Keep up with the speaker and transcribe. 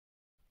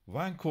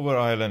Vancouver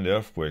Island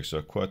earthquakes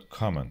are quite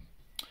common.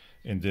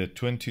 In the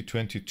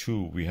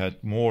 2022, we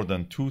had more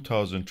than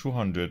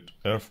 2,200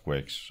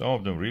 earthquakes. Some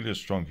of them really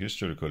strong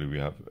historically. We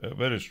have a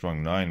very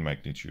strong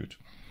magnitude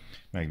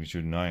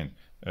 9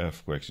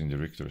 earthquakes in the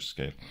Richter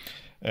scale.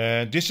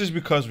 This is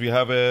because we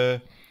have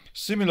a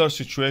similar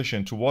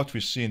situation to what we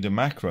see in the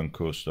Makran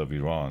coast of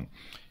Iran,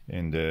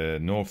 in the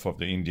north of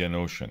the Indian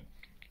Ocean,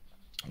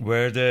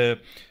 where the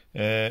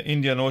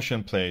Indian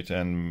Ocean plate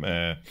and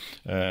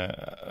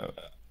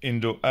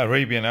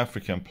Indo-Arabian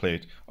African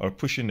plate are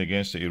pushing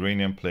against the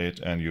Iranian plate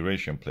and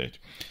Eurasian plate,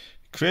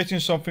 creating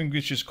something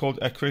which is called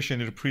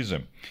accretionary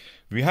prism.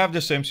 We have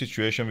the same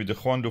situation with the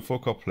Juan De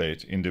Fuca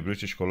plate in the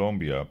British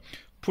Columbia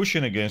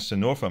pushing against the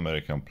North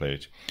American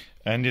plate,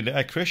 and in the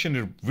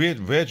accretionary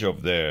wedge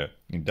of there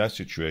in that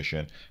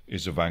situation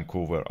is the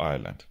Vancouver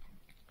Island.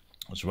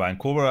 So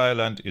Vancouver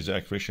Island is an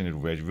accretionary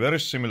wedge very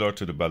similar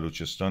to the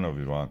Balochistan of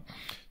Iran,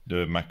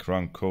 the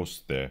Makran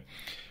coast there,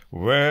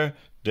 where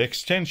the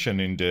extension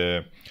in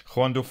the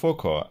Juan De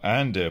Fuca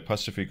and the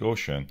Pacific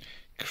Ocean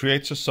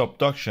creates a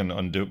subduction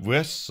on the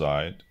west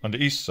side, on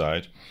the east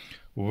side,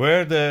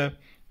 where the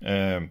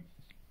Juan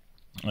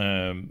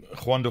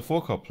De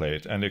Fuca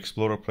plate and the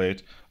Explorer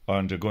plate are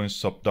undergoing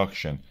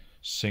subduction,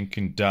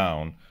 sinking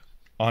down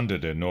under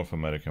the North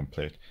American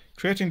plate,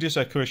 creating these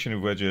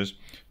accretionary wedges,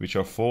 which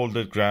are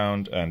folded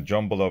ground and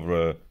jumble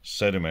of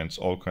sediments,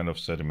 all kind of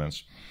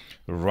sediments,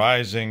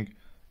 rising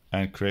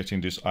and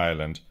creating this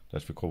island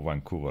that we call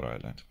Vancouver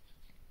Island,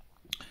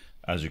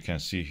 as you can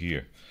see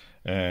here.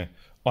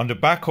 On the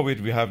back of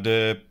it, we have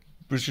the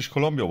British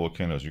Columbia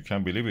volcanoes. You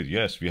can't believe it.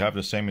 Yes, we have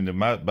the same in the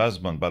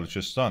Bazman,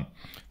 Balochistan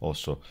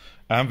also.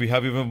 And we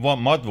have even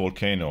one mud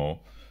volcano.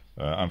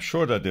 I'm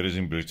sure that there is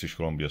in British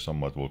Columbia some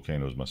mud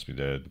volcanoes must be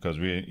there, because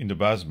we in the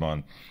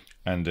Bazman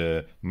and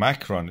the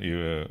Makran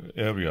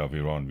area of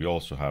Iran, we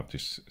also have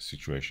this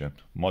situation.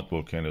 Mud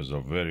volcanoes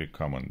are very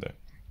common there.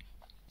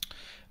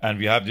 And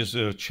we have this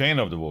chain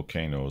of the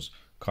volcanoes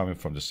coming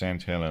from the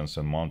St. Helens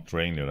and Mount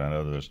Rainier and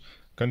others,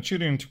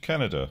 continuing to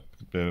Canada.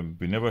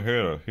 We never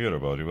hear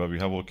about it, but we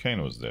have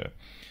volcanoes there.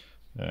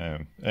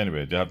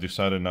 Anyway, they have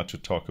decided not to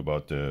talk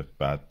about the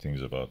bad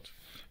things about.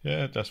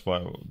 Yeah, that's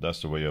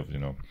the way of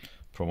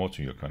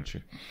promoting your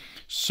country.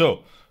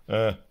 So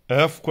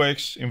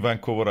earthquakes in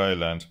Vancouver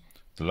Island.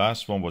 The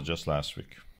last one was just last week.